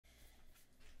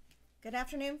Good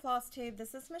afternoon, Flosstube.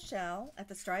 This is Michelle at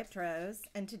the Striped Rose,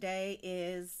 and today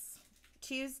is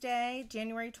Tuesday,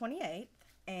 January 28th,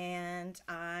 and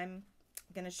I'm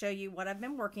going to show you what I've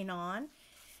been working on.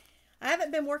 I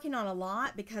haven't been working on a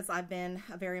lot because I've been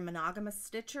a very monogamous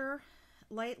stitcher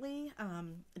lately.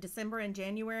 December and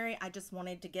January, I just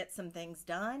wanted to get some things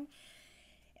done,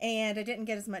 and I didn't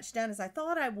get as much done as I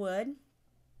thought I would.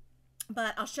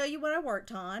 But I'll show you what I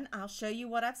worked on, I'll show you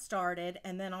what I've started,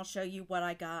 and then I'll show you what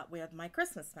I got with my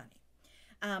Christmas money.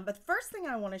 But the first thing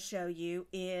I want to show you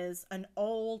is an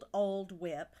old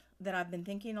whip that I've been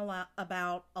thinking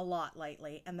about a lot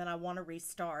lately, and that I want to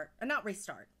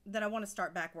that I want to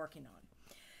start back working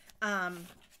on.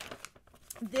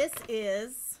 This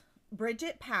is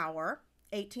Bridget Power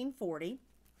 1840.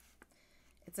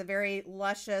 It's a very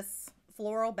luscious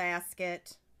floral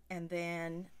basket, and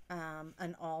then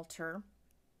an altar.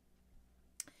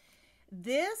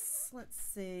 This, let's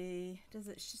see,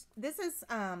 this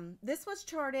was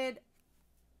charted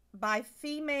by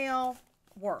Female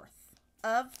Worth,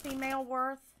 of Female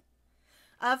Worth.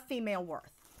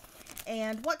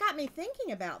 And what got me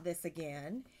thinking about this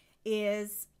again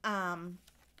is GGR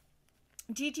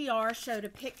showed a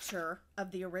picture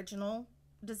of the original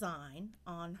design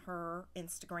on her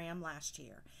Instagram last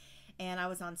year. And I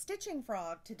was on Stitching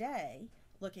Frog today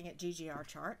looking at GGR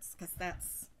charts, because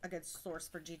that's a good source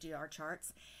for GGR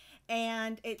charts,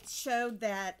 and it showed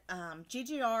that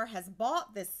GGR has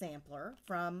bought this sampler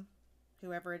from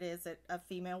whoever it is of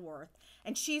Female Worth,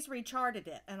 and she's recharted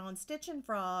it, and on Stitching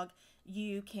Frog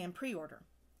you can pre-order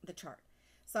the chart.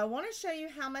 So I want to show you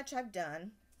how much I've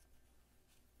done.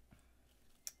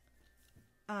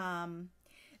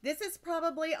 This is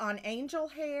probably on angel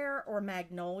hair or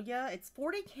magnolia. It's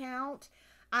 40 count.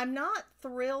 I'm not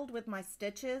thrilled with my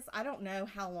stitches. I don't know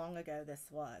how long ago this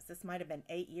was. This might have been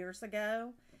 8 years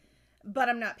ago, but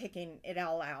I'm not picking it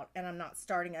all out, and I'm not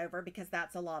starting over because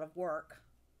that's a lot of work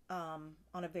on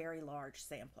a very large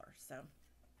sampler. So,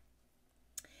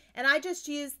 and I just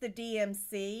used the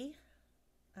DMC,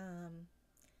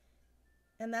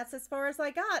 and that's as far as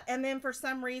I got. And then for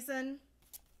some reason,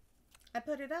 I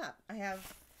put it up. I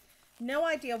have no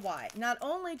idea why. Not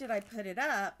only did I put it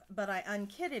up, but I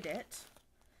unkitted it.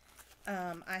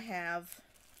 I have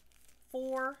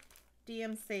 4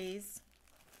 DMCs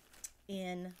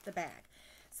in the bag.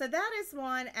 So that is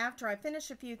one, after I finish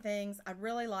a few things, I'd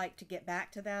really like to get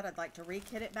back to that. I'd like to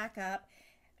re-kit it back up.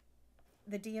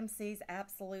 The DMC's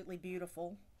absolutely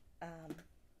beautiful.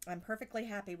 I'm perfectly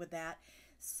happy with that.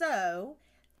 So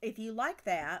if you like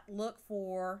that, look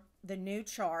for the new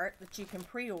chart that you can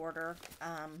pre-order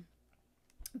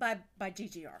by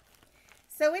GGR.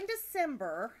 So in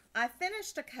December, I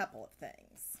finished a couple of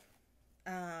things.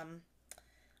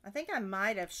 I think I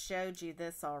might have showed you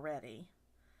this already.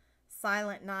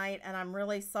 Silent Night, and I'm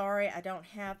really sorry I don't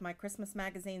have my Christmas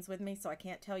magazines with me, so I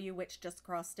can't tell you which Just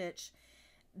Cross Stitch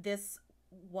this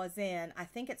was in. I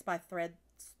think it's by Threads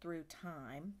Through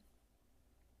Time.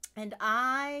 And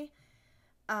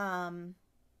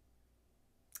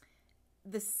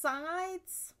the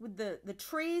sides with the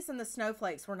trees and the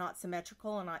snowflakes were not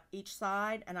symmetrical on each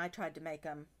side, and I tried to make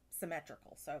them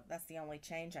symmetrical, so that's the only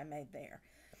change I made there.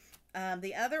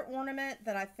 The other ornament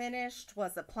that I finished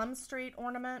was a Plum Street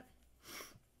ornament,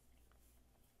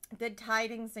 Good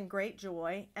Tidings and Great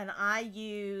Joy, and I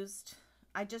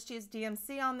just used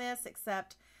DMC on this,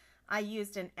 except I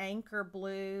used an anchor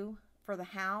blue for the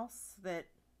house that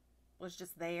was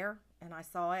just there, and I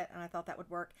saw it and I thought that would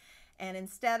work. And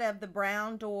instead of the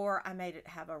brown door, I made it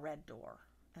have a red door,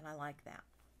 and I like that.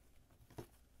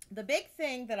 The big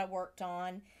thing that I worked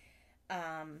on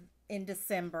in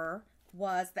December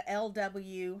was the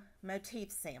LW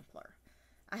motif sampler.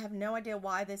 I have no idea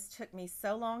why this took me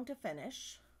so long to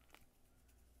finish,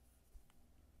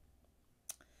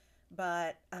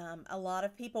 but a lot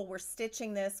of people were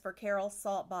stitching this for Carol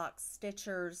Saltbox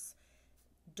Stitcher's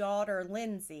daughter,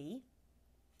 Lindsay.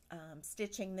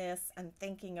 Stitching this and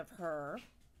thinking of her,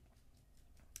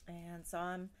 and so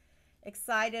I'm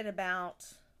excited about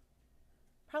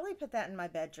probably put that in my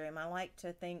bedroom. I like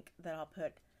to think that I'll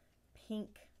put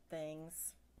pink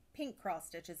cross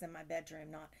stitches in my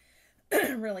bedroom, not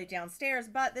really downstairs,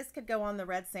 but this could go on the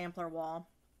red sampler wall.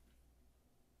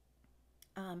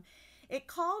 It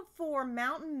called for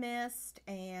Mountain Mist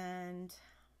and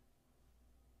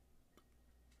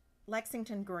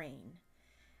Lexington Green.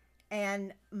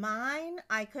 And mine,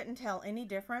 I couldn't tell any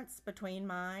difference between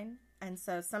mine. And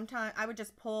so sometimes I would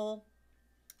just pull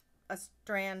a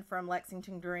strand from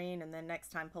Lexington Green, and then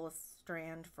next time pull a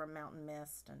strand from Mountain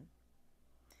Mist. And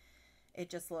it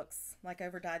just looks like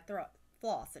over-dyed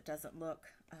floss. It doesn't look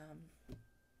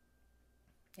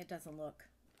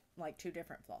like 2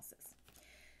 different flosses.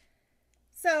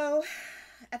 So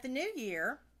at the new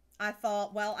year, I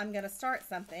thought, well, I'm going to start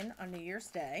something on New Year's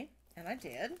Day, and I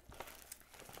did.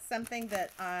 Something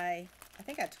that I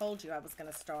think I told you I was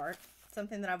going to start,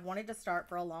 something that I've wanted to start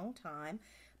for a long time.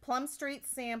 Plum Street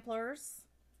Samplers,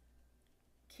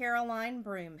 Caroline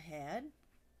Broomhead.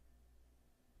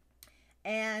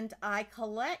 And I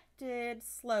collected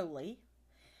slowly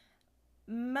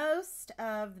most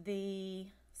of the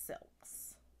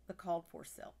silks, the called for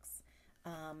silks.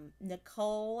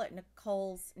 Nicole at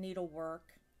Nicole's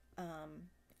Needlework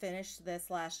finished this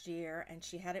last year, and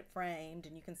she had it framed,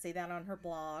 and you can see that on her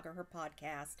blog or her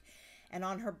podcast. And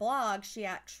on her blog, she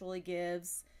actually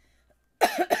gives,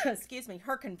 excuse me,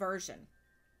 her conversion.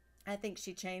 I think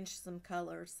she changed some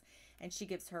colors, and she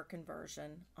gives her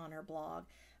conversion on her blog.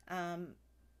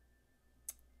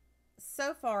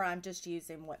 So far, I'm just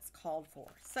using what's called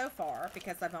for. So far,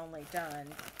 because I've only done,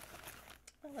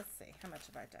 well, let's see, how much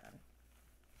have I done?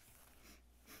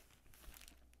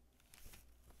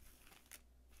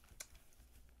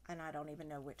 And I don't even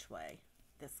know which way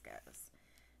this goes.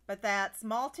 But that's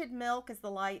Malted Milk is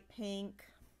the light pink.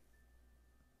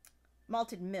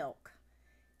 Malted Milk.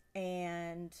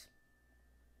 And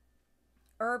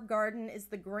Herb Garden is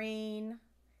the green.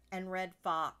 And Red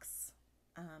Fox.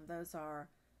 Those are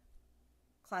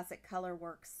Classic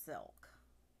Colorworks silk.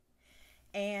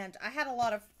 And I had a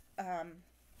lot of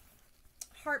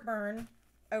heartburn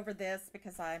over this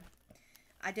because I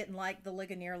didn't like the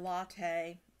Ligonier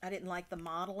Latte. I didn't like the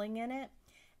modeling in it.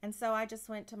 And so I just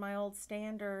went to my old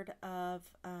standard of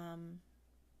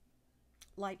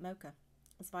light mocha.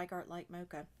 Zweigart light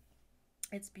mocha.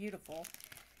 It's beautiful.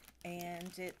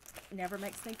 And it never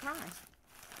makes me cry.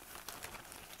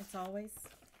 It's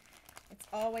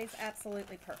always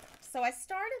absolutely perfect. So I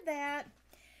started that,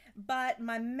 but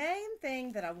my main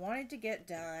thing that I wanted to get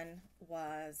done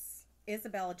was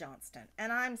Isabella Johnston.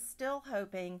 And I'm still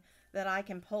hoping that I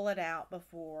can pull it out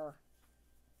before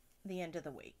the end of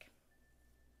the week.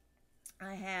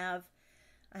 I have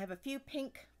a few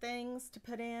pink things to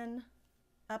put in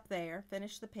up there.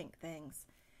 Finish the pink things.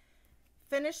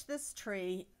 Finish this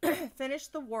tree. Finish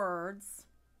the words.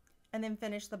 And then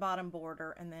finish the bottom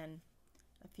border. And then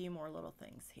a few more little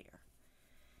things here.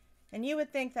 And you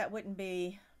would think that wouldn't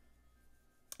be...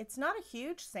 It's not a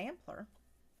huge sampler.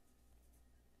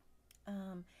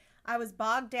 I was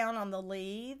bogged down on the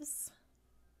leaves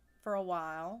for a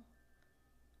while.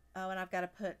 Oh, and I've got to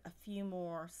put a few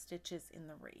more stitches in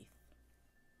the wreath.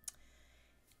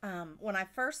 When I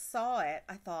first saw it,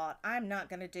 I thought, I'm not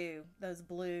going to do those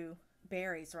blue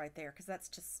berries right there because that's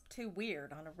just too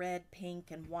weird on a red,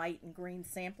 pink, and white and green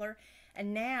sampler.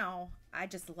 And now I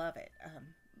just love it.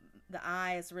 The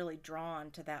eye is really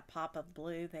drawn to that pop of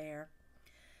blue there.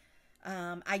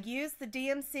 I used the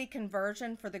DMC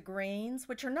conversion for the greens,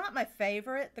 which are not my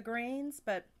favorite, the greens,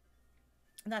 but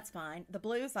that's fine. The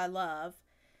blues I love.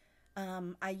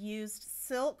 I used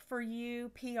Silk for You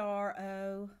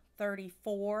PRO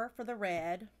 34 for the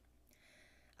red.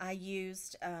 I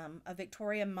used a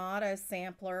Victoria Motto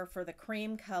sampler for the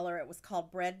cream color. It was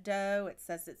called Bread Dough. It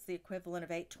says it's the equivalent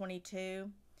of 822.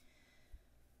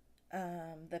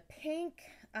 The pink,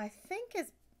 I think,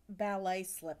 is Ballet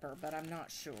Slipper, but I'm not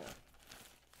sure.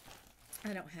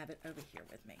 I don't have it over here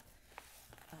with me.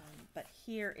 But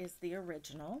here is the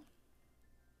original.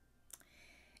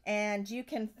 And you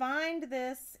can find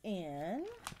this in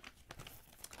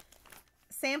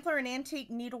Sampler and Antique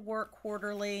Needlework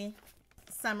Quarterly,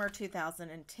 Summer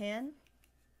 2010.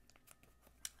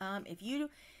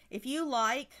 If you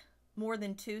like more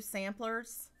than 2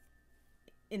 samplers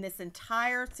in this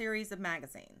entire series of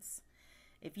magazines,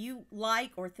 if you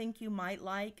like or think you might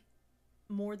like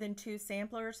more than 2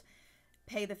 samplers,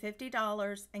 pay the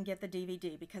 $50 and get the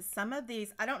DVD, because some of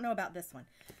these, I don't know about this one,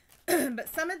 but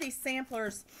some of these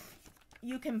samplers,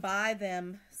 you can buy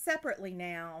them separately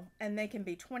now, and they can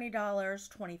be $20,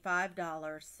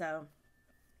 $25. So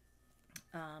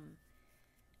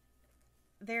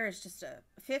there is just a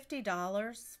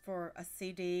 $50 for a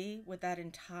CD with that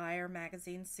entire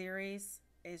magazine series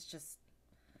is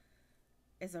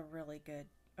a really good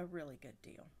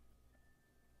deal.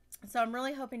 So I'm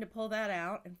really hoping to pull that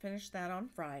out and finish that on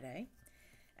Friday.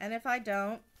 And if I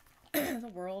don't,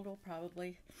 the world will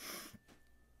probably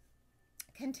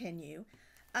continue.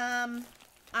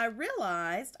 I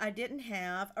realized I didn't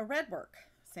have a redwork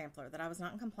sampler, that I was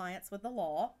not in compliance with the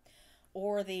law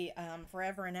or the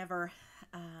Forever and Ever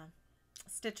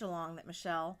stitch along that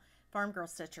Michelle, Farm Girl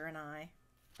Stitcher, and I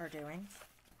are doing.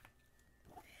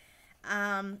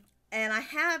 And I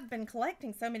have been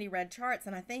collecting so many red charts,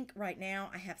 and I think right now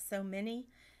I have so many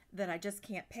that I just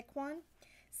can't pick one.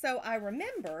 So I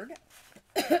remembered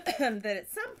that at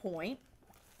some point,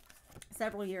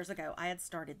 several years ago, I had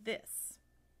started this.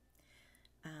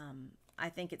 I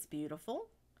think it's beautiful.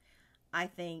 I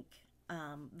think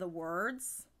the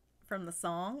words from the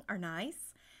song are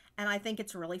nice. And I think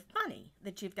it's really funny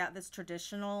that you've got this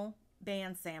traditional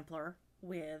band sampler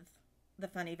with the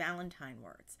funny Valentine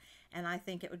words. And I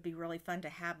think it would be really fun to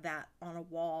have that on a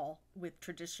wall with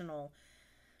traditional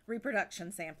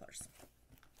reproduction samplers.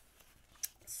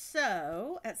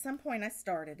 So at some point I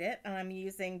started it, and I'm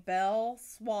using Belle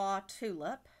Soie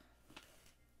Tulip.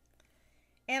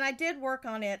 And I did work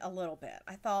on it a little bit.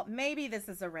 I thought maybe this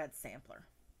is a red sampler.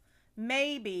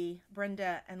 Maybe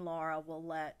Brenda and Laura will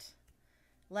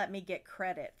let me get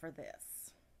credit for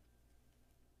this.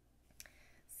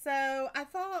 So I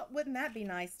thought, wouldn't that be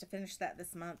nice to finish that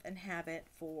this month and have it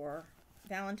for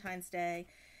Valentine's Day?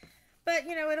 But,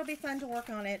 you know, it'll be fun to work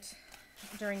on it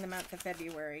during the month of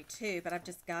February too, but I've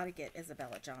just got to get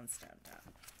Isabella Johnstone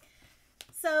done.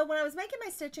 So when I was making my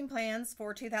stitching plans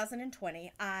for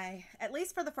 2020, at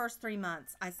least for the first 3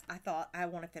 months, I thought I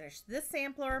want to finish this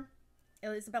sampler,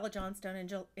 Isabella Johnstone,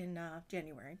 in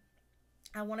January.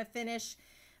 I want to finish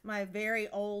my very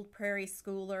old Prairie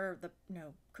Schooler,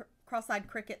 cross-eyed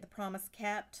cricket, The Promise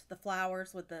Kept, the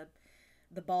flowers with the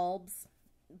bulbs,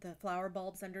 the flower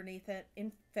bulbs underneath it,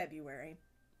 in February,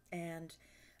 and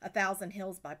 1,000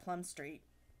 Hills by Plum Street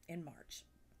in March.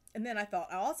 And then I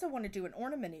thought I also want to do an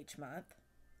ornament each month,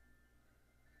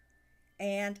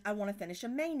 and I want to finish a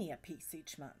Mania piece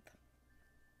each month.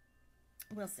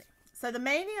 We'll see. So the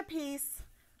Mania piece,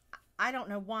 I don't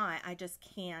know why, I just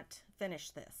can't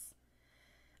finish this.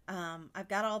 I've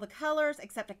got all the colors,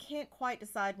 except I can't quite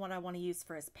decide what I want to use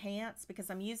for his pants, because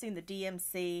I'm using the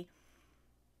DMC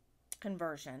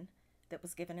conversion that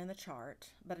was given in the chart,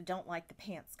 but I don't like the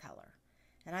pants color.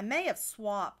 And I may have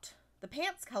swapped, the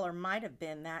pants color might have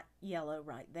been that yellow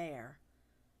right there.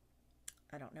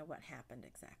 I don't know what happened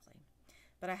exactly.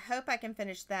 But I hope I can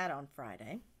finish that on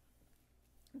Friday.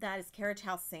 That is Carriage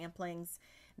House Samplings,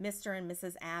 Mr. and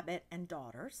Mrs. Abbott and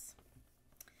Daughters.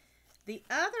 The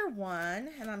other one,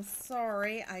 and I'm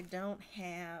sorry I don't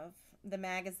have the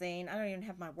magazine. I don't even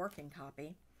have my working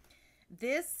copy.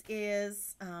 This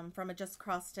is from a Just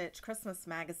Cross Stitch Christmas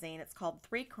magazine. It's called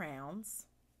 3 Crowns.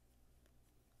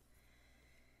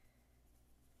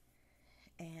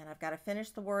 And I've got to finish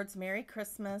the words Merry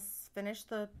Christmas, finish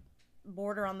the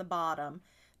border on the bottom.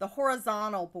 The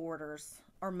horizontal borders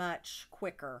are much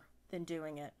quicker than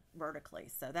doing it vertically,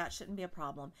 so that shouldn't be a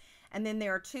problem. And then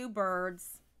there are 2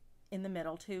 birds in the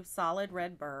middle, 2 solid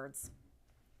red birds,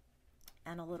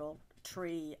 and a little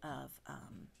tree of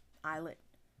eyelet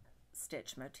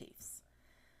stitch motifs.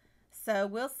 So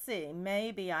we'll see.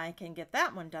 Maybe I can get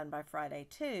that one done by Friday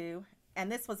too. And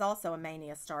this was also a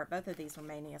Mania start. Both of these were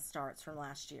Mania starts from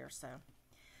last year, so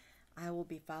I will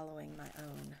be following my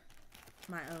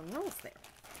own rules there.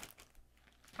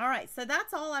 All right, so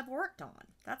that's all I've worked on.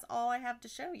 That's all I have to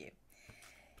show you.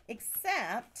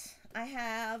 Except I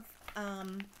have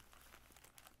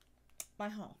my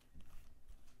haul.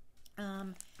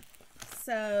 And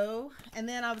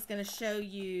then I was going to show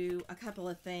you a couple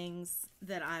of things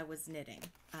that I was knitting.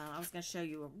 I was going to show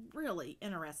you a really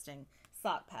interesting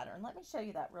sock pattern. Let me show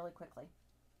you that really quickly.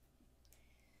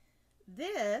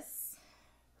 This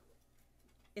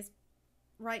is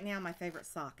right now my favorite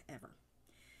sock ever.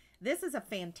 This is a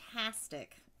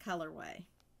fantastic colorway.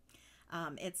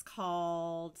 It's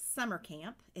called Summer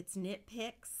Camp. It's Knit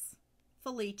Picks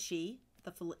Felici.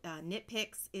 Knit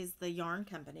Picks is the yarn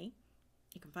company.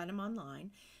 You can find them online.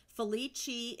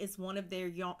 Felici is one of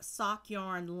their sock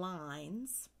yarn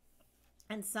lines,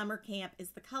 and Summer Camp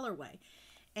is the colorway.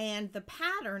 And the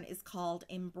pattern is called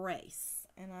Embrace,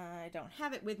 and I don't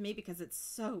have it with me because it's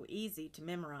so easy to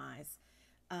memorize.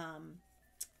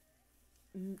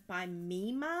 By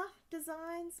Mima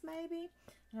Designs, maybe?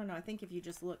 I don't know. I think if you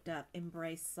just looked up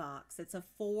Embrace Socks, it's a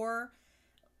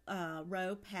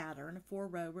 4-row pattern, a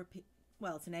 4-row repeat.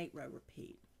 Well, it's an 8-row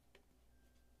repeat.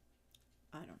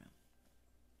 I don't know.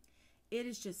 It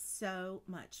is just so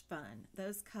much fun.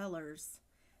 Those colors,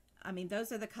 I mean,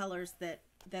 those are the colors that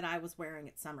I was wearing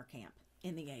at summer camp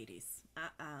in the 80s.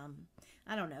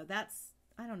 I don't know. That's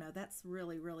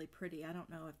really, really pretty. I don't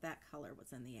know if that color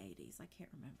was in the 80s. I can't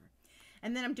remember.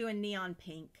 And then I'm doing neon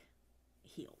pink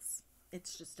heels.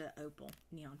 It's just an opal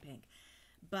neon pink.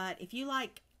 But if you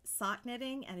like sock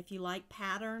knitting and if you like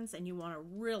patterns and you want a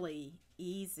really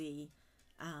easy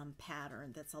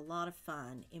pattern that's a lot of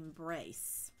fun,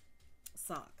 Embrace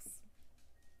Socks.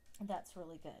 That's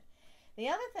really good. The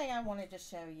other thing I wanted to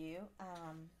show you,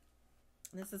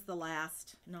 this is the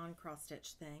last non-cross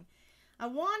stitch thing. I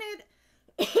wanted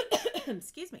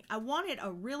excuse me, I wanted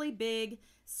a really big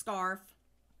scarf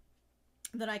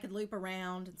that I could loop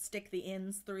around and stick the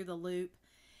ends through the loop.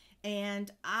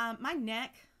 And my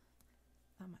neck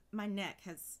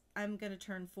has, I'm going to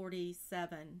turn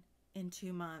 47 in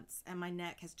 2 months, and my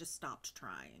neck has just stopped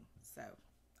trying. So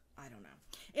I don't know.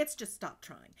 It's just stopped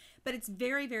trying. But it's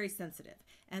very, very sensitive.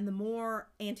 And the more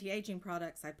anti-aging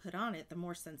products I put on it, the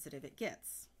more sensitive it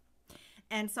gets.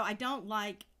 And so I don't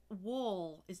like,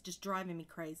 wool is just driving me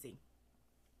crazy.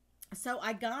 So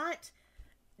I got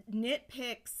Knit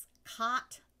Picks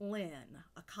Cot Lin,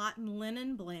 a cotton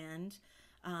linen blend.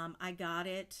 I got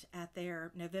it at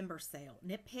their November sale.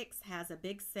 Knit Picks has a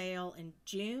big sale in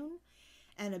June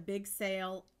and a big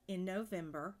sale in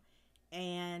November.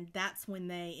 And that's when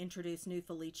they introduce new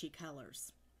Felici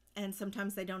colors. And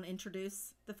sometimes they don't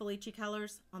introduce the Felici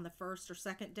colors on the first or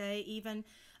second day even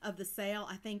of the sale.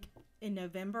 I think in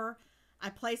November, I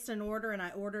placed an order and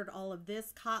I ordered all of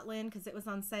this Cotlin because it was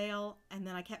on sale. And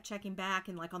then I kept checking back,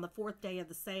 and like on the 4th day of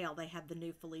the sale, they had the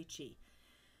new Felici.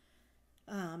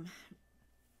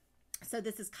 So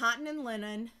this is cotton and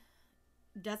linen.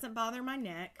 Doesn't bother my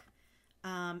neck.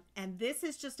 And this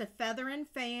is just a feather and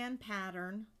fan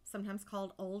pattern, sometimes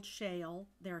called Old Shale.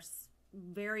 There's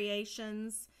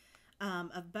variations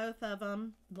of both of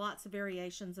them. Lots of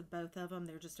variations of both of them.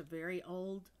 They're just a very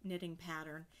old knitting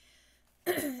pattern.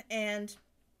 And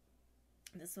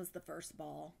this was the first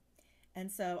ball.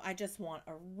 And so I just want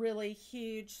a really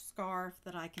huge scarf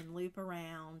that I can loop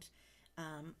around.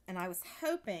 And I was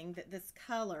hoping that this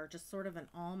color, just sort of an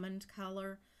almond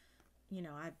color, you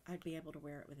know, I'd be able to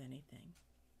wear it with anything.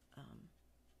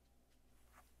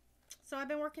 So I've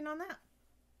been working on that.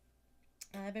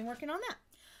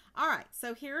 All right,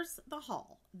 so here's the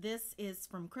haul. This is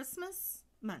from Christmas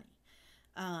Money.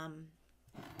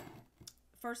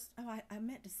 First, oh, I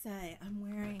meant to say I'm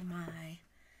wearing my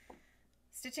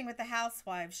Stitching with the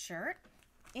Housewives shirt.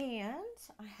 And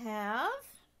I have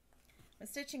a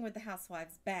Stitching with the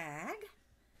Housewives bag.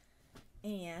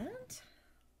 And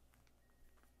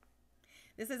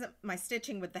this isn't my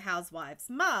Stitching with the Housewives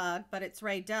mug, but it's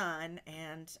Rae Dunn,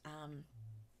 and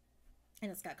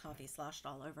it's got coffee sloshed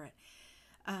all over it.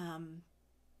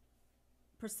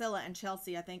 Priscilla and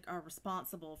Chelsea, I think, are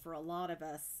responsible for a lot of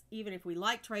us. Even if we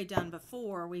liked Rae Dunn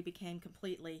before, we became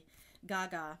completely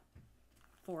gaga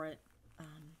for it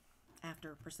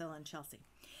after Priscilla and Chelsea.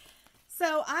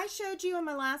 So I showed you in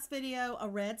my last video a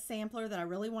red sampler that I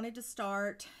really wanted to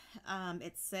start.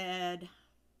 It said,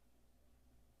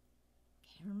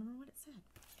 can't remember what it said,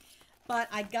 but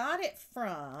I got it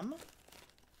from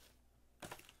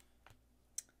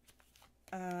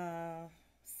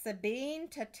Sabine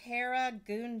Tatera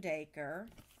Gundaker.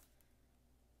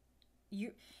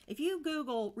 If you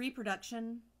Google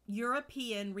reproduction,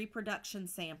 European reproduction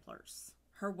samplers,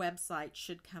 her website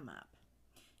should come up.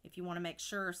 If you want to make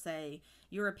sure, say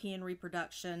European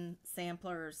reproduction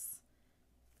samplers,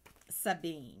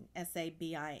 Sabine,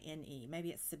 S-A-B-I-N-E. Maybe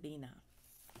it's Sabina.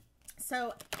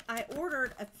 So I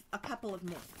ordered a couple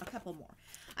more.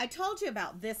 I told you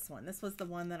about this one. This was the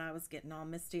one that I was getting all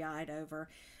misty-eyed over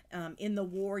in the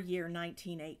war year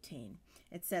 1918.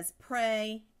 It says,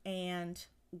 pray and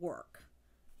work.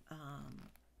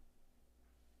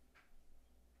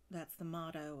 That's the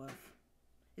motto of,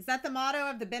 is that the motto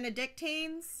of the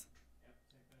Benedictines?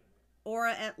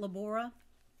 Ora et labora.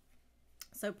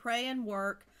 So pray and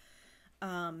work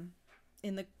in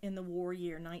the war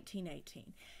year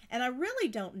 1918. And I really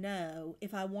don't know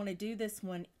if I want to do this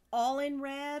one all in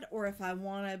red or if I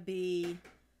want to be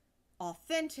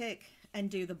authentic and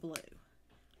do the blue.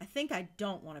 I think I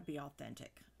don't want to be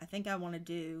authentic. I think I want to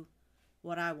do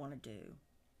what I want to do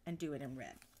and do it in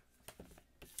red.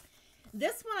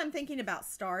 This one I'm thinking about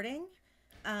starting.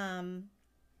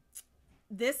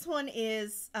 This one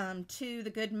is to the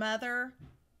good mother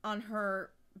on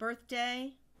her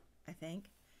birthday, I think,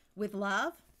 with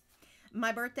love.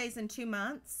 My birthday's in 2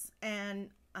 months, and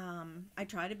I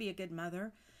try to be a good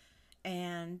mother,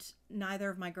 and neither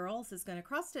of my girls is going to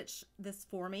cross stitch this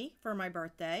for me for my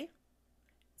birthday,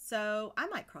 so I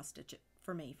might cross stitch it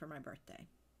for me for my birthday.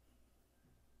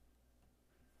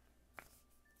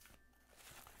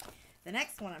 The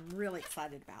next one I'm really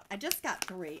excited about. I just got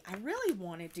 3. I really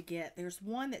wanted to get, there's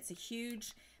one that's a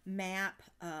huge map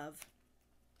of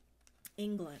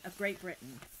England, of Great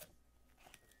Britain.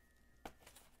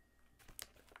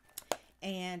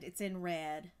 And it's in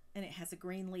red, and it has a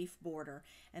green leaf border,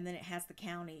 and then it has the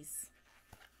counties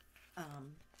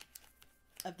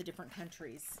of the different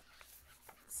countries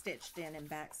stitched in and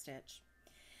backstitch.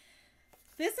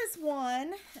 This is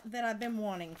one that I've been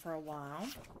wanting for a while.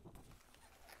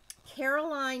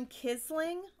 Caroline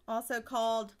Kisling, also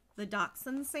called the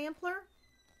Dachshund sampler.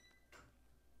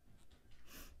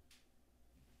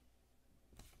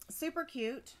 Super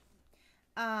cute.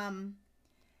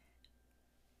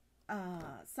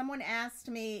 Someone asked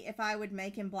me if I would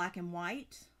make him black and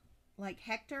white, like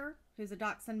Hector, who's a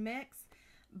Dachshund mix,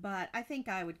 but I think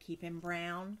I would keep him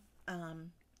brown,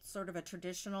 sort of a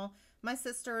traditional. My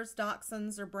sister's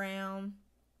Dachshunds are brown.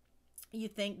 You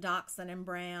think Dachshund and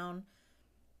brown,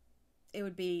 it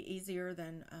would be easier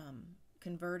than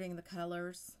converting the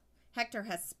colors. Hector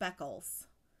has speckles.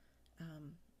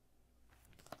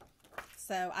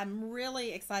 So I'm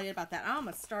really excited about that. I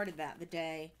almost started that the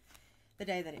day that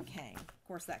it came. Of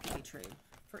course, that could be true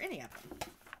for any of them.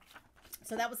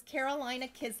 So that was Carolina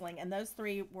Kisling, and those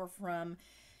three were from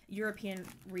European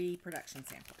reproduction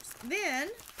samplers. Then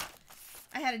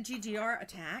I had a GGR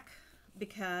attack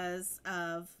because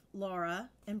of Laura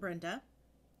and Brenda.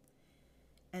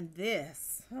 And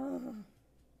this,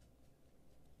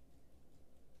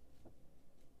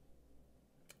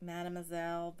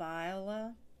 Mademoiselle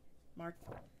Viola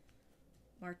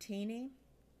Martini.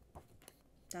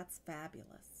 That's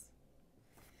fabulous.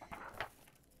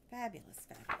 Fabulous,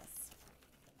 fabulous.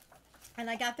 And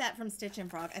I got that from Stitch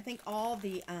and Frog. I think all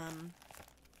the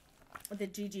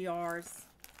GGRs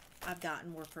I've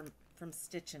gotten were from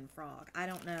Stitch and Frog. I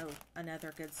don't know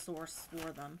another good source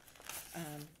for them.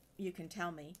 You can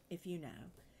tell me if you know.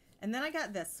 And then I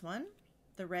got this one,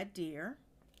 the Red Deer.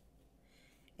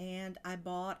 And I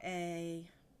bought a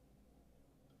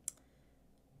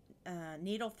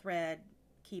needle thread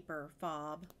keeper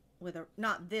fob with a,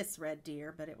 not this Red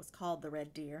Deer, but it was called the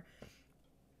Red Deer.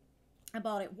 I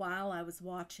bought it while I was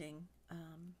watching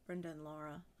Brenda and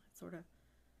Laura. I sort of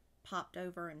popped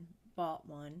over and bought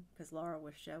one because Laura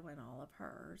was showing all of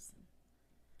hers.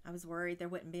 I was worried there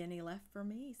wouldn't be any left for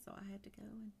me, so I had to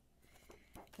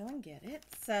go and get it.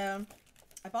 So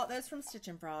I bought those from Stitch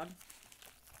and Frog.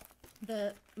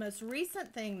 The most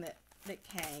recent thing that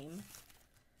came,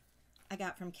 I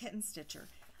got from Kitten Stitcher.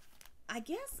 I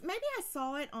guess maybe I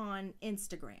saw it on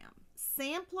Instagram.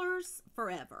 Samplers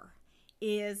Forever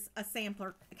is a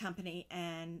sampler company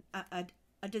and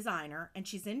a designer, and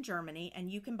she's in Germany,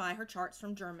 and you can buy her charts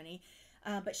from Germany.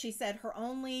 But she said her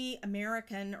only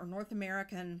American or North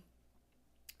American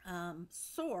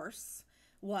source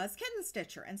was Kitten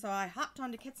Stitcher. And so I hopped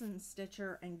onto Kitten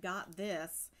Stitcher and got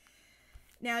this.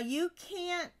 Now you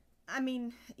can't, I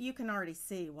mean, you can already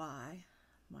see why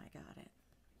I got it.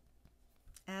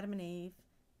 Adam and Eve,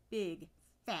 big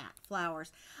fat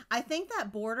flowers. I think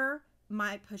that border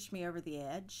might push me over the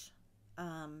edge.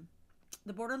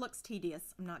 The border looks tedious,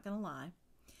 I'm not gonna lie,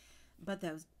 but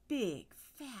those big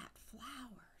fat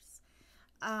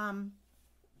flowers.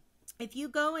 If you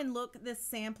go and look this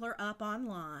sampler up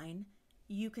online,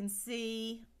 you can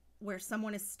see where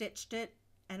someone has stitched it,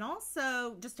 and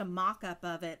also just a mock-up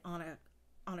of it on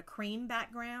a cream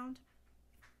background.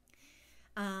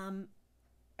 And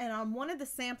on one of the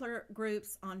sampler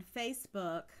groups on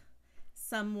Facebook,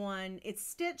 it's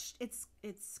stitched,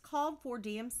 it's called for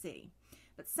DMC,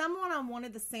 but someone on one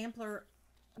of the sampler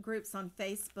groups on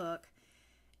Facebook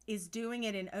is doing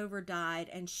it in over-dyed,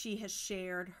 and she has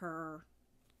shared her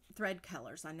thread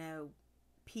colors. I know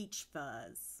Peach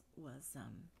Fuzz was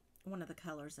one of the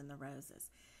colors in the roses,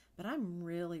 but I'm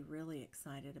really, really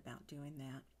excited about doing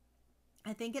that.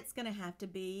 I think it's going to have to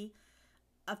be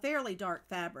a fairly dark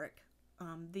fabric.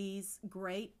 These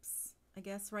grapes, I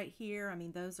guess right here, I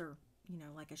mean, those are, you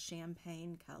know, like a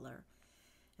champagne color.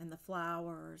 And the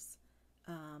flowers,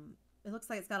 it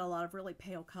looks like it's got a lot of really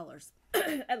pale colors,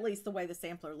 at least the way the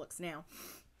sampler looks now.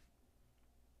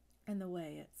 And the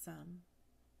way it's,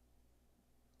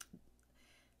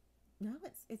 no,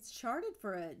 it's charted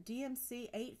for a DMC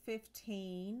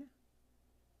 815.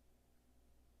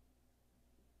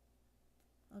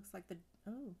 Looks like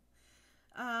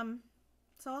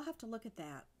so I'll have to look at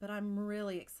that, but I'm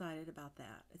really excited about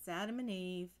that. It's Adam and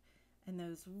Eve and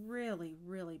those really,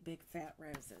 really big fat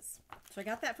roses. So I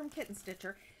got that from Kitten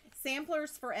Stitcher.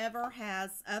 Samplers Forever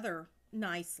has other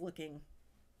nice looking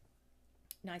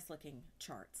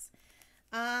charts.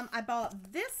 I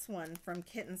bought this one from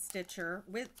Kitten Stitcher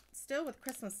still with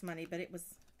Christmas money, but it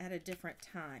was at a different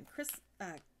time.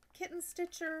 Kitten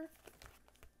Stitcher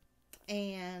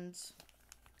and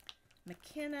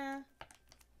McKenna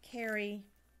Carrie,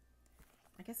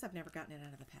 I guess I've never gotten it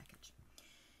out of the package.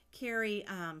 Carrie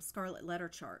Scarlet Letter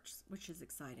charts, which is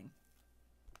exciting.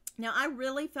 Now, I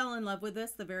really fell in love with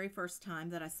this the very first time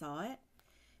that I saw it.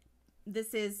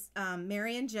 This is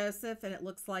Mary and Joseph, and it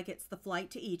looks like it's the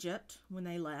flight to Egypt when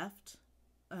they left,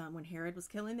 when Herod was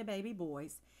killing the baby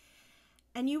boys.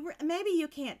 And maybe you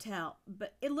can't tell,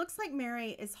 but it looks like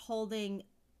Mary is holding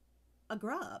a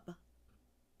grub.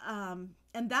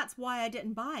 And that's why I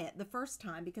didn't buy it the first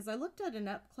time, because I looked at an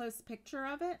up-close picture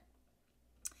of it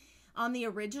on the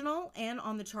original and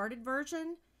on the charted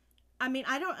version. I mean,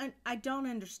 I don't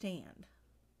understand.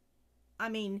 I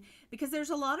mean, because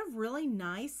there's a lot of really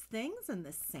nice things in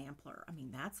this sampler. I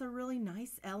mean, that's a really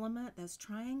nice element, those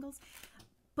triangles.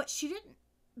 But she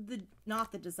didn't,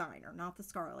 not the designer, not the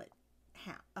Scarlet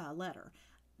Letter,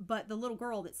 but the little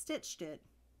girl that stitched it,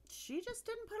 she just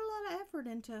didn't put a lot of effort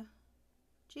into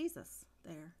Jesus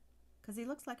there, because he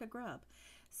looks like a grub.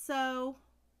 So,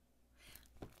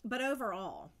 but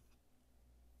overall,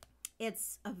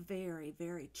 it's a very,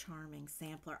 very charming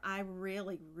sampler. I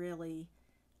really, really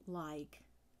like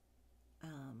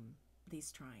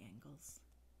these triangles.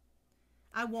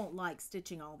 I won't like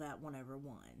stitching all that one over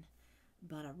one,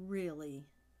 but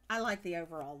I like the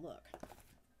overall look.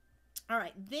 All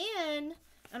right, then,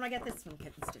 and I got this from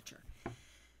Kitten Stitcher.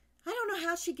 I don't know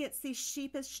how she gets these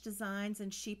sheepish designs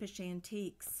and sheepish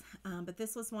antiques, but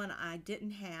this was one I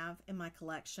didn't have in my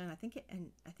collection. I think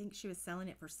she was selling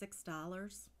it for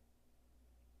 $6,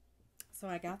 so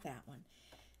I got that one.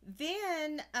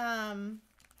 Then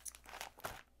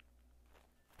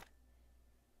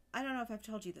I don't know if I've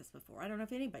told you this before. I don't know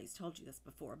if anybody's told you this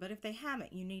before, but if they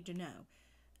haven't, you need to know.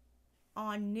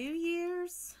 On New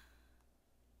Year's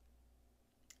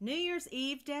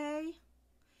Eve day,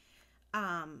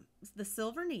 the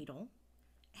Silver Needle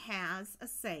has a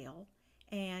sale,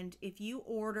 and if you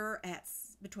order at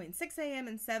between 6 a.m.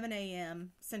 and 7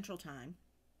 a.m. Central Time,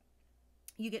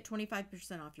 you get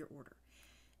 25% off your order.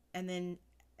 And then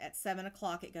at 7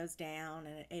 o'clock it goes down,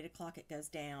 and at 8 o'clock it goes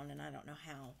down, and I don't know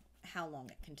how long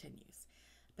it continues.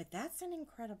 But that's an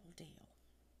incredible deal,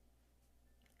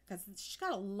 because she's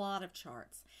got a lot of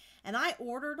charts. And I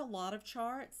ordered a lot of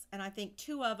charts, and I think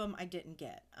 2 of them I didn't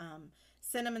get.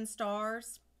 Cinnamon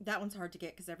Stars, that one's hard to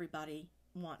get because everybody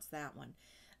wants that one.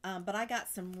 But I got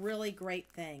some really great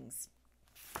things.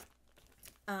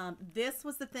 This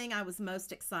was the thing I was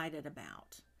most excited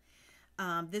about.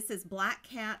 This is Black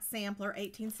Cat Sampler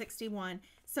 1861.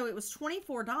 So it was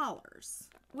 $24,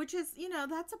 which is, you know,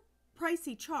 that's a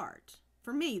pricey chart.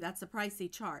 For me, that's a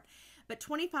pricey chart. But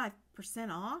 25%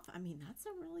 off, I mean, that's a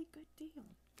really good deal.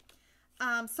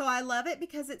 So I love it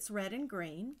because it's red and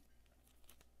green.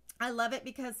 I love it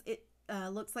because it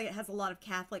looks like it has a lot of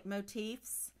Catholic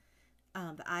motifs.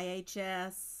 The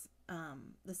IHS,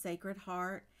 the Sacred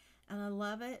Heart. And I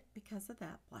love it because of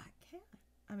that black cat.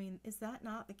 I mean, is that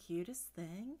not the cutest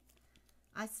thing?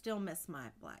 I still miss my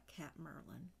black cat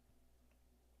Merlin.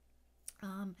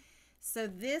 So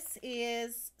this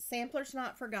is Samplers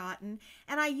Not Forgotten.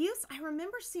 And I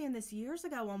remember seeing this years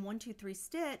ago on 123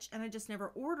 Stitch, and I just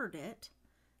never ordered it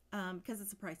because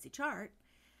it's a pricey chart.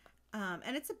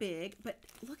 And it's a big, but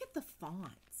look at the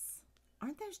fonts.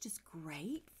 Aren't those just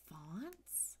great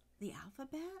fonts? The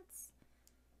alphabets?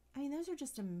 I mean, those are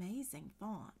just amazing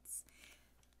fonts.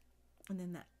 And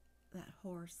then that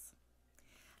horse.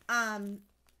 And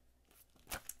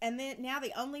then now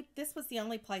this was the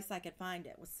only place I could find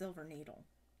it was Silver Needle.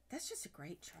 That's just a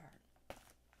great chart.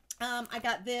 I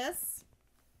got this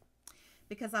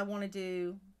because I want to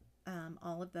do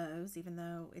all of those, even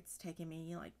though it's taken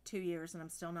me like 2 years and I'm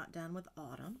still not done with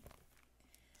autumn.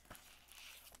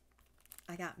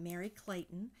 I got Mary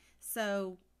Clayton.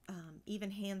 So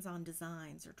even hands-on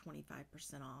designs are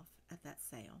 25% off at that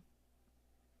sale.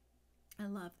 I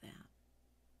love that.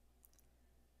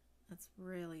 That's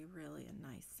really, really a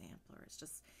nice sampler. It's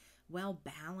just well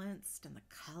balanced, and the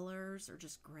colors are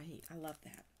just great. I love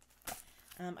that.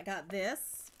 I got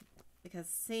this because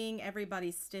seeing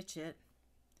everybody stitch it,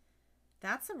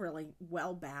 that's a really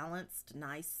well balanced,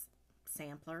 nice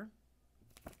sampler.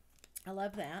 I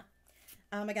love that.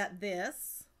 I got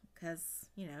this because,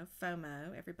 you know,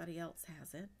 FOMO, everybody else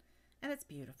has it, and it's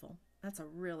beautiful. That's a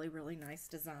really, really nice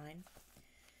design.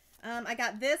 I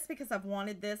got this because I've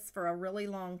wanted this for a really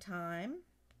long time,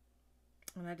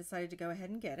 and I decided to go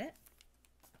ahead and get it.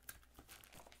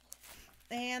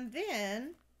 And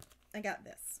then I got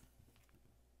this.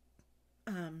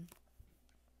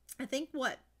 I think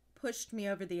what pushed me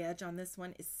over the edge on this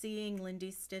one is seeing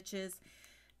Lindy's Stitches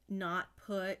not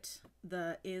put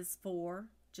the is for,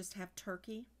 just have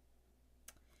turkey.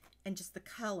 And just the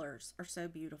colors are so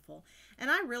beautiful. And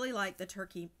I really like the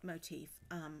turkey motif.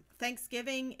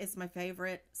 Thanksgiving is my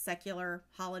favorite secular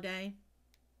holiday.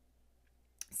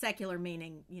 Secular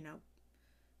meaning, you know,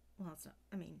 well, it's not,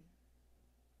 I mean,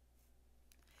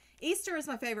 Easter is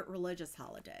my favorite religious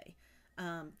holiday.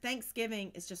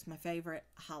 Thanksgiving is just my favorite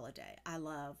holiday. I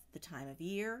love the time of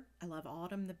year. I love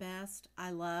autumn the best.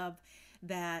 I love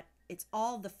that it's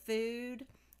all the food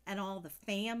and all the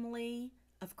family.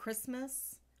 of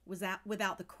Christmas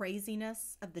without the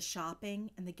craziness of the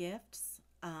shopping and the gifts.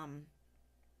 I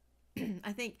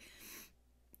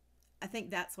think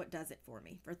that's what does it for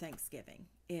me for Thanksgiving.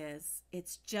 Is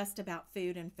it's just about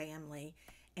food and family,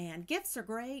 and gifts are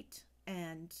great,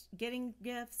 and getting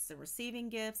gifts and receiving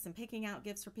gifts and picking out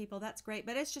gifts for people, that's great,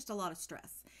 but it's just a lot of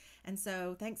stress. And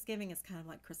so Thanksgiving is kind of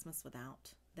like Christmas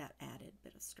without that added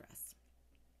bit of stress.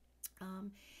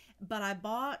 But I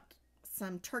bought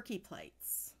some turkey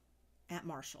plates at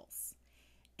Marshall's,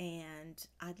 and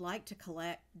I'd like to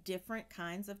collect different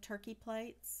kinds of turkey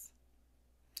plates.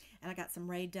 And I got some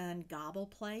Ray Dunn gobble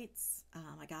plates.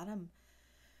 I got them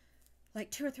like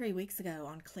 2 or 3 weeks ago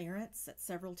on clearance at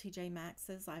several TJ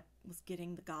Maxx's. I was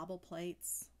getting the gobble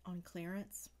plates on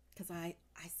clearance because I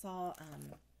saw,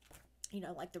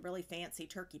 like the really fancy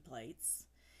turkey plates,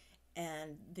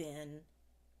 and then,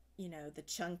 the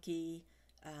chunky,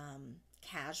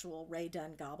 casual Ray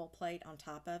Dunn gobble plate on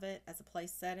top of it as a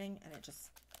place setting, and it just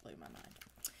blew my mind.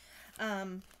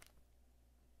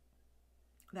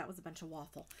 That was a bunch of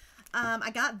waffle. I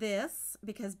got this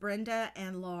because Brenda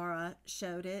and Laura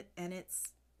showed it, and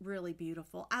it's really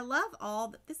beautiful. I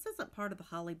love this isn't part of the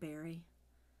Holly Berry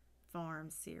Farm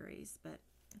series, but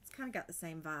it's kind of got the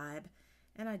same vibe,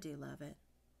 and I do love it.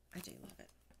 I do love it.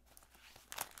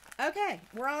 Okay,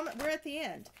 we're at the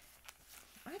end.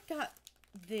 I got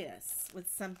this with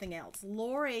something else.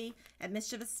 Lori at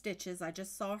Mischievous Stitches, I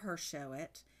just saw her show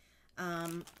it.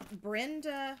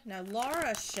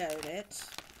 Laura showed it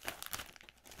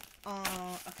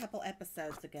a couple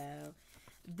episodes ago.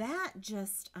 That's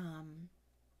just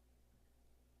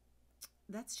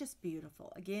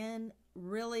beautiful. Again,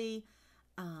 really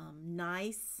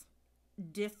nice,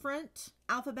 different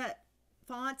alphabet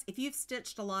fonts. If you've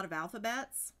stitched a lot of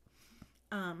alphabets,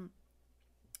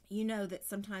 you know that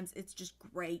sometimes it's just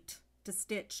great to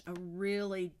stitch a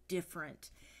really different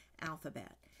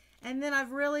alphabet. And then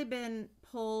I've really been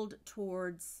pulled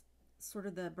towards sort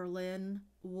of the Berlin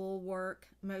woolwork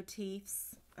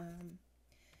motifs.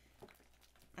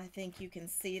 I think you can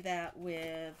see that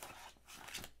with,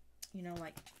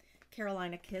 like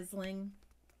Carolina Kisling.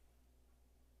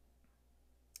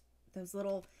 Those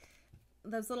little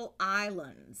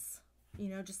islands,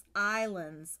 just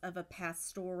islands of a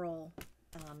pastoral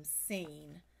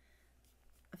scene.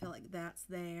 I feel like that's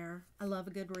there. I love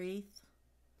a good wreath.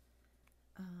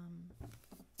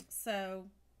 So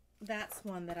that's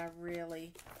one that I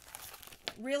really,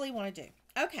 really want to do.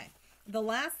 Okay, the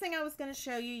last thing I was going to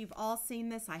show you, you've all seen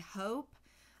this, I hope.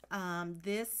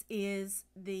 This is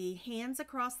the Hands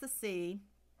Across the Sea.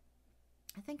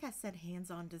 I think I said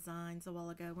Hands-On Designs a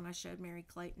while ago when I showed Mary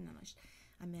Clayton, and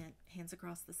I meant Hands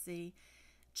Across the Sea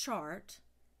chart,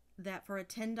 that for a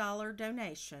 $10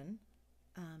 donation,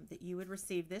 that you would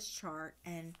receive this chart,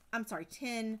 and I'm sorry,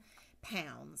 10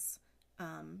 pounds.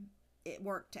 It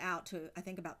worked out to, I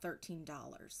think, about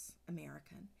 $13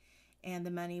 American. And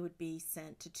the money would be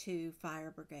sent to 2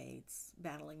 fire brigades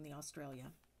battling the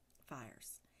Australia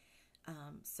fires.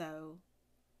 So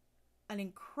an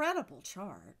incredible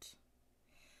chart,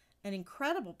 an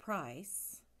incredible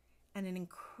price, and an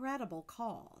incredible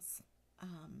cause.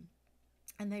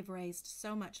 And they've raised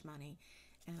so much money,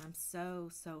 and I'm so,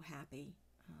 so happy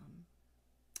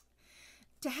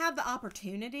to have the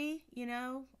opportunity,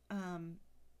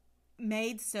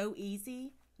 made so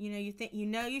easy. You think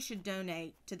you should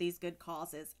donate to these good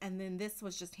causes, and then this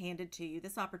was just handed to you.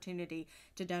 This opportunity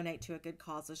to donate to a good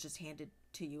cause was just handed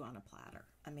to you on a platter.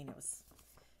 I mean, it was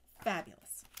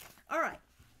fabulous. All right,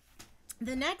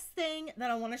 the next thing that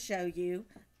I want to show you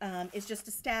is just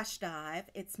a stash dive.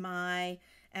 It's my,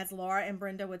 as Laura and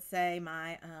Brenda would say,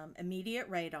 my immediate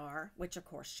radar, which of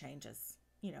course changes,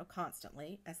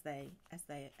 constantly as they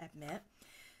admit.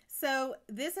 So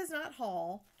this is not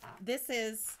haul. This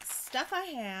is stuff I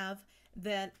have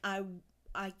that I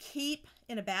keep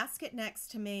in a basket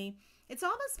next to me. It's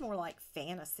almost more like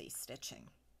fantasy stitching.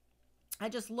 I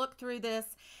just look through this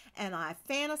and I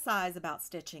fantasize about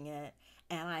stitching it,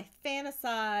 and I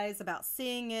fantasize about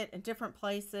seeing it in different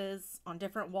places on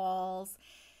different walls.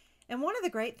 And one of the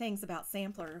great things about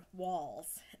sampler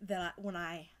walls that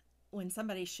when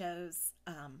somebody shows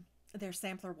their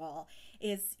sampler wall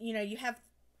is, you have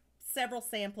several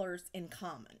samplers in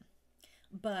common,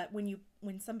 but when you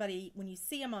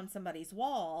see them on somebody's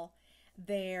wall,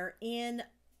 they're in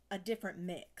a different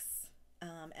mix.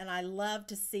 And I love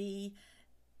to see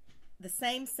the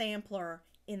same sampler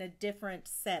in a different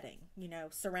setting,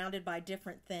 surrounded by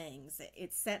different things.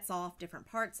 It sets off different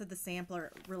parts of the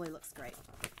sampler. It really looks great.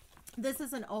 This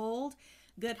is an old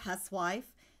good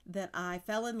housewife that I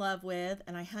fell in love with,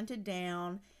 and I hunted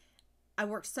down. I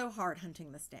worked so hard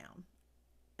hunting this down.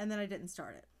 and then I didn't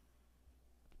start it.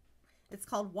 It's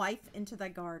called Wife into Thy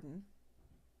Garden.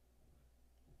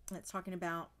 It's talking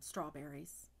about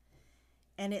strawberries.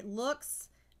 And it looks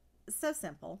so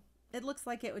simple. It looks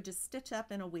like it would just stitch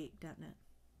up in a week, doesn't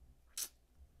it?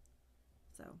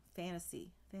 So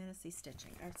fantasy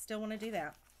stitching. I still want to do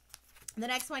that. The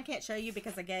next one I can't show you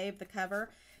because I gave the cover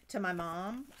to my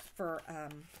mom for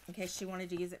in case she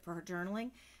wanted to use it for her journaling.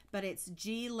 But it's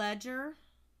G Ledger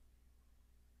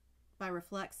by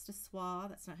Reflex de Soie.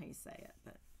 That's not how you say it,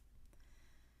 but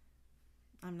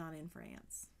I'm not in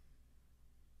France.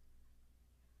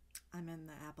 I'm in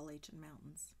the Appalachian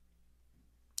Mountains.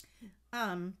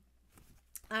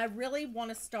 I really want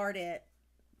to start it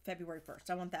February 1st.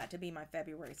 I want that to be my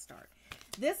February start.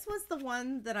 This was the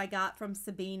one that I got from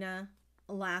Sabina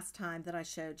last time that I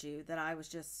showed you that I was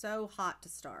just so hot to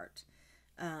start.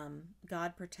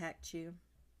 God Protect You.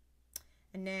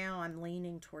 And now I'm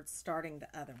leaning towards starting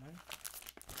the other one.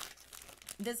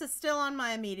 This is still on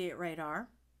my immediate radar.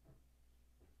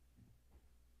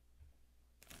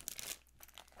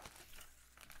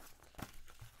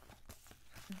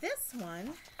 This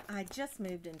one, I just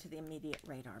moved into the immediate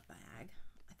radar bag.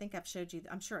 I think I've showed you,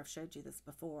 I'm sure I've showed you this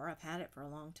before. I've had it for a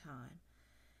long time.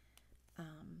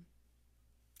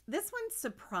 This one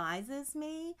surprises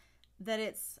me that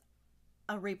it's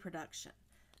a reproduction.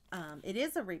 It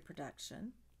is a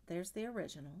reproduction. There's the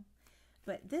original.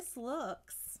 But this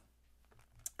looks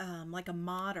like a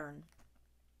modern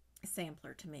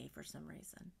sampler to me for some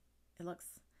reason. It looks,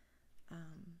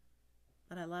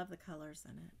 but I love the colors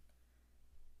in it.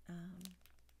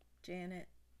 Janet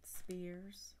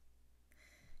Spears.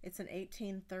 It's an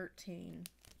 1813.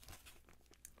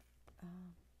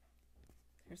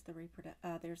 There's the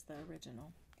there's the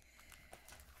original.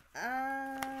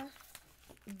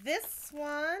 This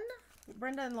one,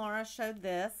 Brenda and Laura showed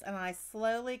this, and I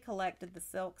slowly collected the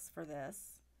silks for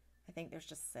this. I think there's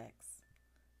just 6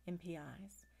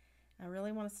 MPIs. I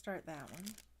really want to start that one.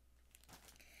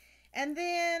 And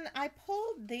then I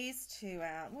pulled these 2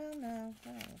 out. Well, no, I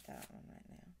don't want that one right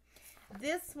now.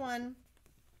 This one,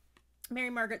 Mary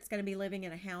Margaret's going to be living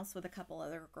in a house with a couple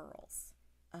other girls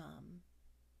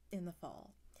in the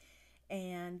fall.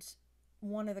 And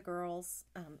one of the girls,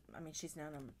 I mean, she's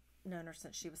known her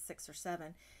since she was 6 or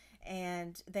 7,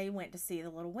 and they went to see the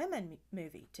Little Women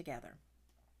movie together.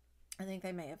 I think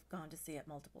they may have gone to see it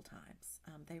multiple times.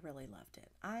 They really loved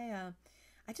it. I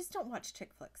just don't watch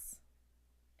chick flicks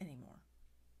anymore.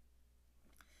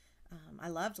 I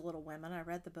loved Little Women. I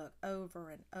read the book over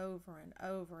and over and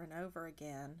over and over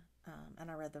again, and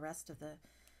I read the rest of the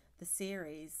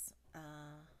series.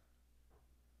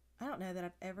 I don't know that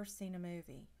I've ever seen a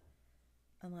movie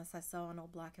unless I saw an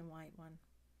old black and white one.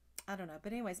 I don't know.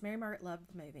 But anyways, Mary Margaret loved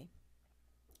the movie.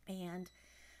 And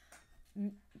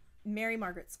Mary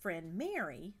Margaret's friend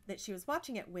Mary, that she was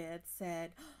watching it with,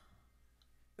 said,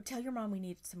 "Tell your mom we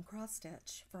need some cross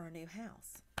stitch for our new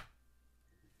house."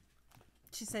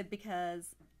 She said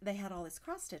because they had all this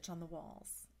cross stitch on the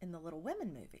walls in the Little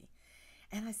Women movie.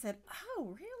 And I said,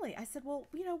 "Oh, really?" I said, "Well,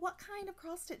 you know, what kind of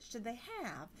cross stitch did they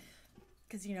have?"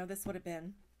 Because, you know, this would have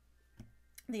been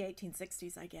the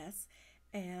 1860s, I guess.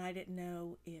 And I didn't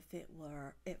know if it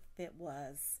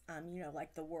was, you know,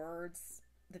 like the words,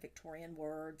 the Victorian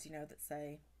words, you know, that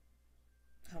say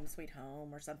home sweet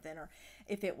home or something, or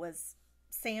if it was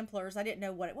samplers. I didn't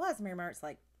know what it was. Mary Margaret's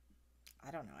like,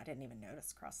 I don't know. I didn't even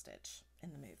notice cross stitch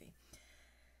in the movie.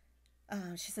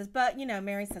 She says, but, you know,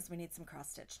 Mary says we need some cross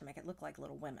stitch to make it look like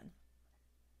Little Women.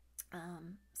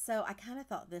 So I kind of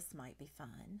thought this might be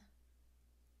fun.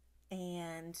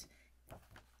 And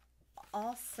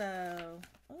also,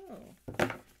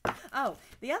 oh,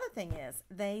 the other thing is,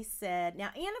 they said, now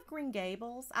Anne of Green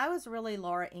Gables, I was really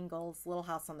Laura Ingalls' Little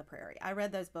House on the Prairie. I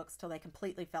read those books till they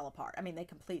completely fell apart. I mean, they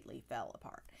completely fell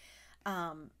apart.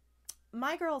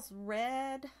 My girls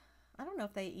read, I don't know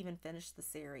if they even finished the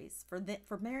series.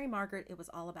 For Mary Margaret, it was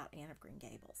all about Anne of Green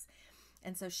Gables.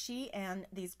 And so she and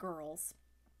these girls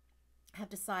have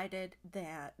decided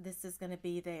that this is going to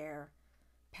be their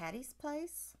Patty's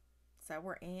Place. So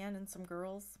where Anne and some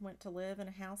girls went to live in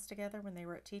a house together when they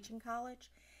were at teaching college.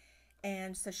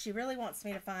 And so she really wants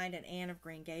me to find an Anne of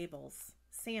Green Gables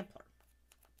sampler.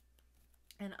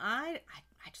 And I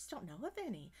just don't know of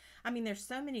any. I mean, there's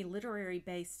so many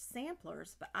literary-based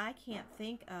samplers, but I can't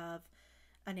think of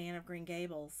an Anne of Green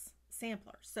Gables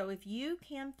sampler. So if you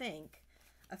can think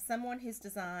of someone who's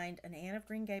designed an Anne of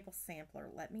Green Gables sampler,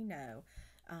 let me know,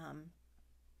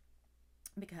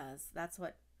 because that's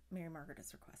what Mary Margaret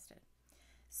has requested.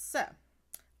 So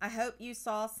I hope you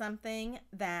saw something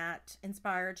that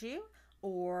inspired you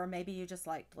or maybe you just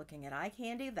like looking at eye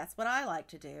candy. That's what I like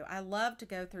to do. I love to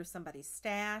go through somebody's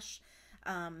stash.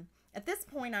 At this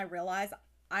point, I realize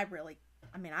I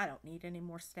mean, I don't need any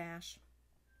more stash.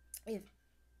 If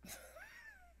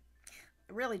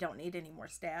I really don't need any more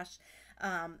stash.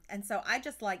 And so I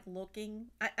just like looking.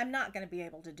 I'm not going to be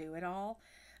able to do it all.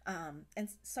 And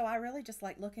so I really just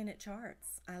like looking at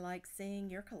charts. I like seeing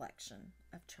your collection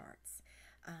of charts.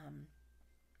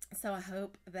 So I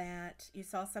hope that you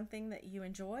saw something that you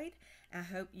enjoyed. I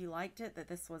hope you liked it, that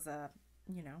this was a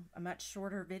much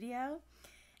shorter video.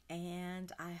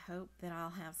 And I hope that I'll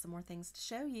have some more things to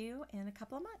show you in a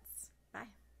couple of months. Bye.